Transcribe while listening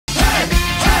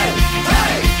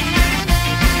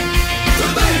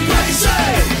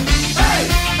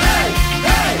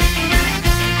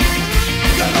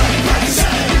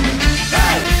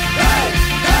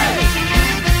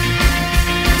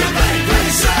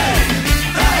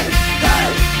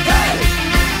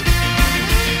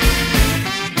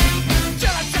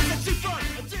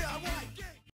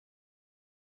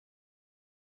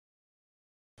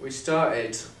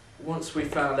started, once we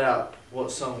found out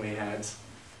what song we had,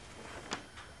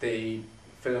 the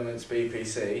Filaments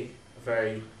BPC, a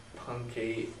very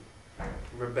punky,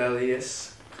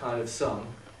 rebellious kind of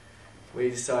song, we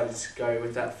decided to go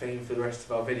with that theme for the rest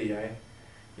of our video,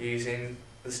 using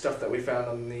the stuff that we found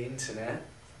on the internet,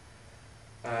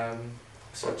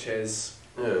 such as...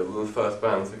 Yeah, the first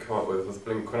bands we come up with was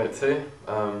Blink-182,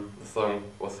 the song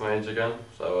What's My Age Again,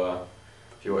 so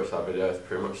if you watch that video it's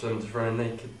pretty much them just running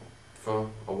naked for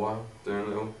a while, doing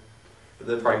little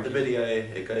the video,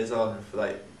 it goes on for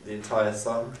like the entire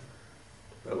song,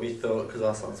 but we thought, because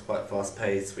our song's quite fast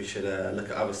paced, we should look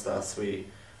at other stuff. So we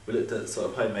looked at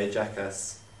sort of Homemade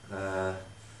Jackass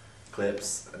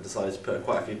clips and decided to put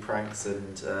quite a few pranks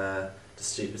and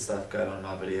just stupid stuff going on in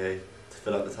our video to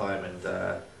fill up the time and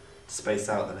space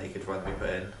out the naked run we put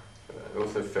in. It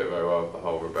also fit very well with the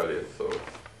whole rebellious sort of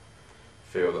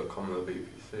feel that comes with the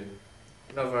BPC.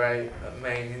 Another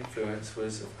main influence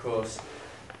was, of course,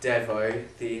 Devo,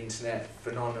 the internet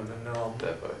phenomenon.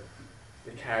 Devo.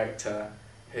 The character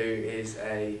who is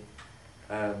a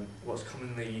what's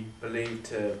commonly believed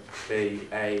to be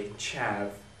a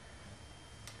chav,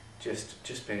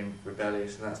 just being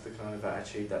rebellious, and that's the kind of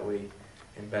attitude that we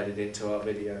embedded into our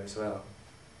video as well.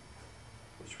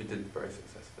 Which we did very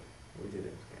successfully. We did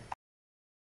it, yeah.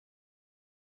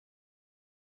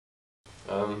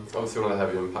 Obviously one of the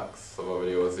heavy impacts of our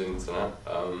video was the internet.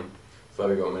 So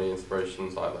we got many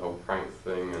inspirations like the whole prank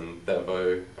thing and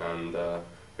Devo and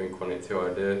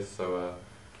Blink-182 ideas. So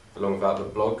along with that, the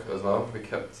blog as well. We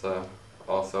kept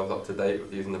ourselves up to date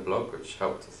with using the blog, which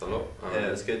helped us a lot. Yeah,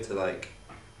 it was good to like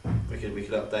we could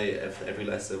update every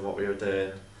lesson what we were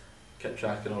doing, kept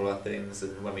track on all our things,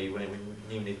 and when we knew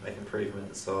we needed to make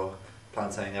improvements or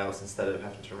plan something else, instead of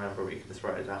having to remember, we could just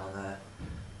write it down on there.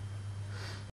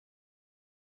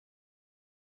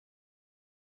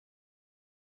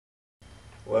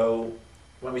 Well,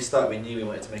 when we started, we knew we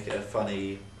wanted to make it a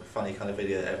funny kind of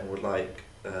video that everyone would like,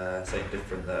 something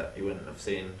different that you wouldn't have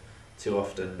seen too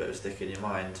often, but it would stick in your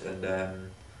mind.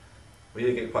 And we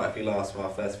did get quite a few laughs from our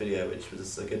first video, which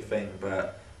was a good thing.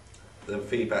 But the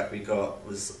feedback we got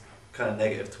was kind of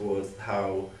negative towards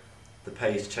how the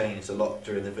pace changed a lot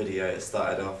during the video. It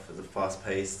started off as a fast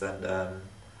paced, and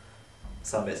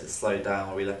some bits it slowed down,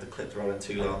 or we left the clips rolling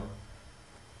too long.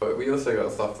 But we also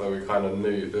got stuff that we kind of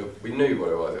knew, we knew what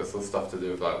it was. It was all stuff to do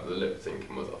with like the lip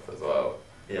syncing was off as well.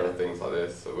 Yeah. And things like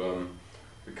this. So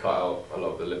we cut out a lot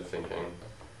of the lip syncing.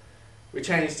 We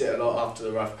changed it a lot after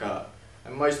the rough cut,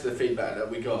 and most of the feedback that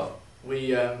we got,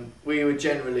 we were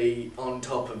generally on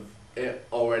top of it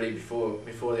already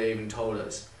before they even told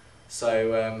us.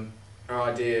 So our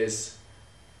ideas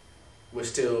we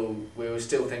were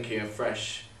still thinking of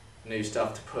fresh new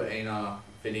stuff to put in our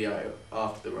video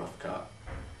after the rough cut.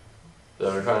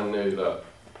 Yeah, we kind of knew that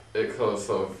it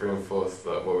sort of reinforced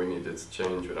that what we needed to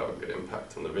change would have a good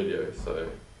impact on the video, so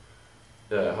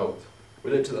yeah, it helped. We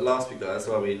looked at the last we got as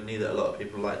well. We knew that a lot of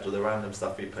people liked all the random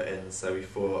stuff we put in, so we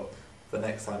thought the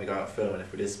next time we go out filming,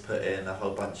 if we just put in a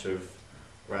whole bunch of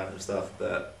random stuff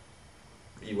that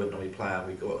you wouldn't normally plan.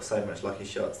 We got so much lucky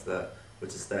shots that were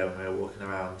just there when we were walking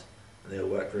around, and they all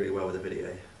worked really well with the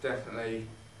video. Definitely,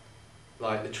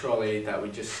 like the trolley that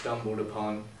we just stumbled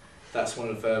upon. That's one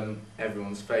of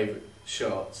everyone's favourite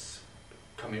shots,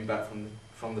 coming back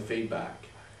from the feedback,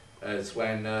 as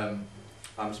when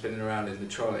I'm spinning around in the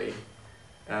trolley.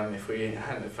 If we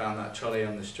hadn't have found that trolley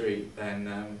on the street,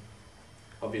 then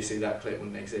obviously that clip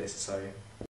wouldn't exist. So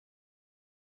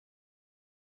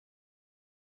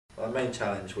our main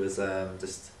challenge was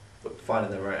just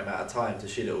finding the right amount of time to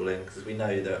shoot it all in, because we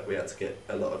know that we had to get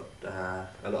a lot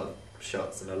of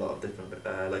shots in a lot of different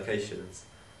locations.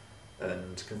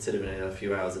 And considering it a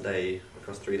few hours a day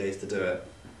across 3 days to do it,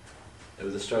 it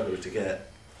was a struggle to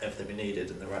get everything we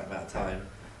needed in the right amount of time.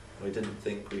 We didn't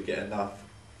think we'd get enough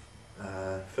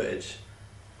footage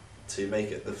to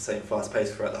make it the same fast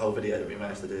pace throughout the whole video that we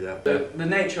managed to do that. The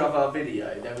nature of our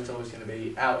video, there was always going to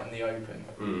be out in the open.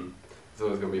 There's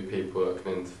always going to be people that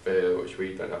can interfere, which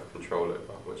we don't have control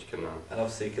over, which can... And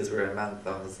obviously, because we're in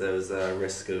man-thongs, there was a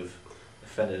risk of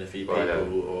offending a few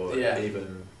people, or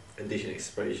even indecent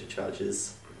exposure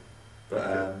charges.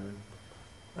 But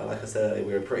like I said,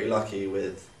 we were pretty lucky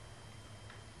with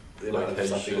the amount of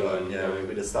stuff we got.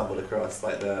 We just stumbled across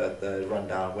like the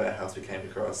rundown warehouse we came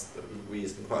across. We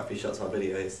used in quite a few shots of our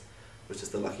videos. It was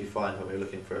just a lucky find when we were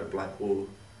looking for a blank wall.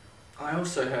 I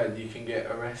also heard you can get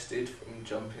arrested from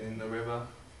jumping in the river,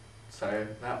 so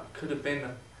that could have been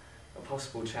a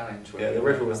possible challenge. Yeah, the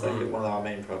river was like one of our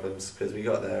main problems, because we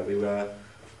got there, we were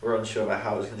unsure about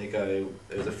how it was going to go.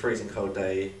 It was a freezing cold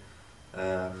day.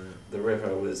 The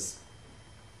river was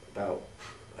about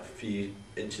few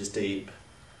inches deep.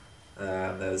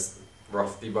 There's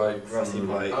Rusty bikes. rusty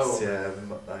pipes, Oh. yeah,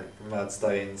 like mud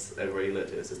stains. Everywhere you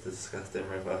looked, it was just a disgusting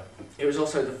river. It was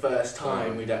also the first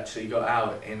time we'd actually got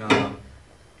out in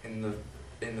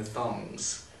the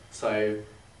thongs, so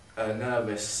a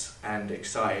nervous and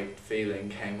excited feeling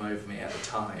came over me at the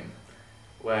time,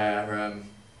 where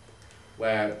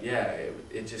yeah,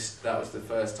 it just, that was the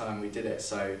first time we did it.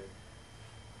 So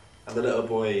And the little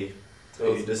boy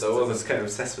who just was kind of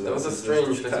obsessed with it. There was a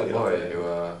strange little boy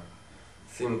who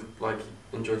seemed like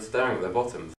he enjoyed staring at their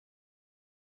bottoms.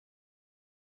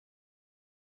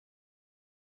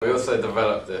 We also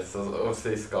developed this,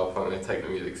 obviously Ska-Punk, they take the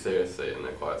music seriously and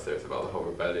they're quite serious about the whole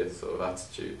rebellious sort of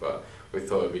attitude, but we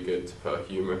thought it would be good to put a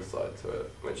humorous side to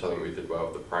it, which I think we did well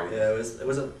with the prank. Yeah, it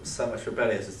wasn't so much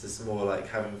rebellious, it's just more like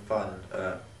having fun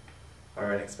at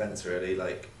our own expense really.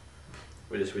 Like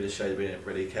we just showed we didn't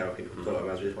really care what people thought of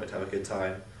us, we just wanted to have a good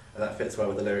time. And that fits well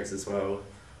with the lyrics as well.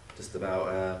 Just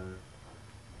about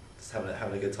just having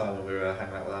a good time when we were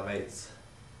hanging out with our mates.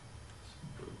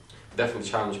 Definitely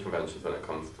challenge conventions when it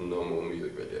comes to normal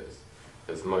music videos,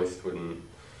 because most wouldn't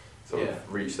sort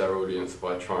of reach their audience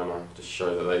by trying to just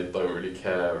show that they don't really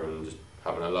care and just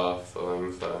having a laugh sort of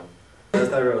thing. So there's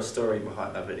no real story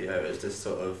behind that video, it was just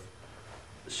sort of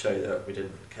show that we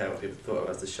didn't care what people thought of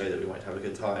us, to show that we wanted to have a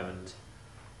good time and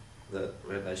that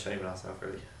we had no shame in ourselves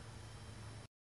really.